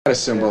A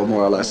symbol,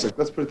 more or less.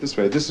 Let's put it this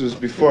way. This was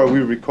before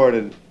we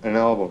recorded an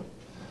album.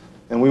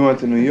 And we went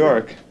to New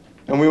York.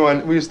 And we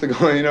used to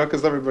go, you know,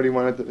 because everybody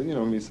wanted to, you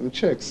know, meet some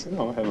chicks, you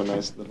know, have a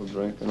nice little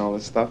drink and all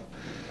this stuff.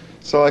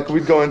 So, like,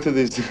 we'd go into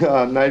these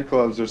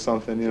nightclubs or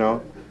something, you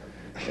know,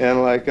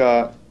 and, like,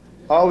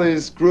 all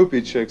these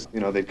groupie chicks,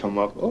 you know, they'd come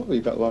up. Oh, you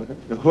got a lot of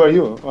hair. Who are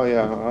you? Oh,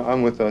 yeah,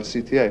 I'm with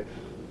CTA.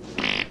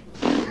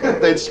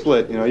 They'd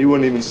split, you know, you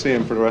wouldn't even see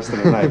them for the rest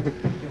of the night.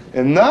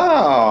 And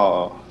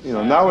now, you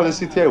know, now with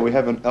the CTA, we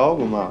have an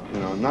album out, you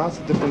know, now it's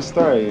a different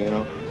story, you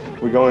know.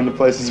 We go into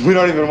places, we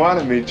don't even want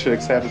to meet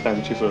chicks half the time.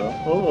 The chicks are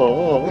like,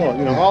 oh,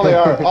 you know, all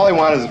they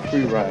want is a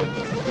free ride.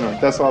 You know,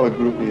 that's all a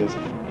groupie is.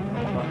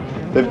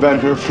 They've been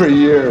here for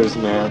years,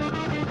 man.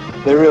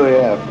 They really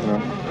have, you know.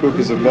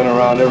 Groupies have been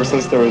around ever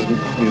since there was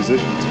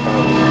musicians.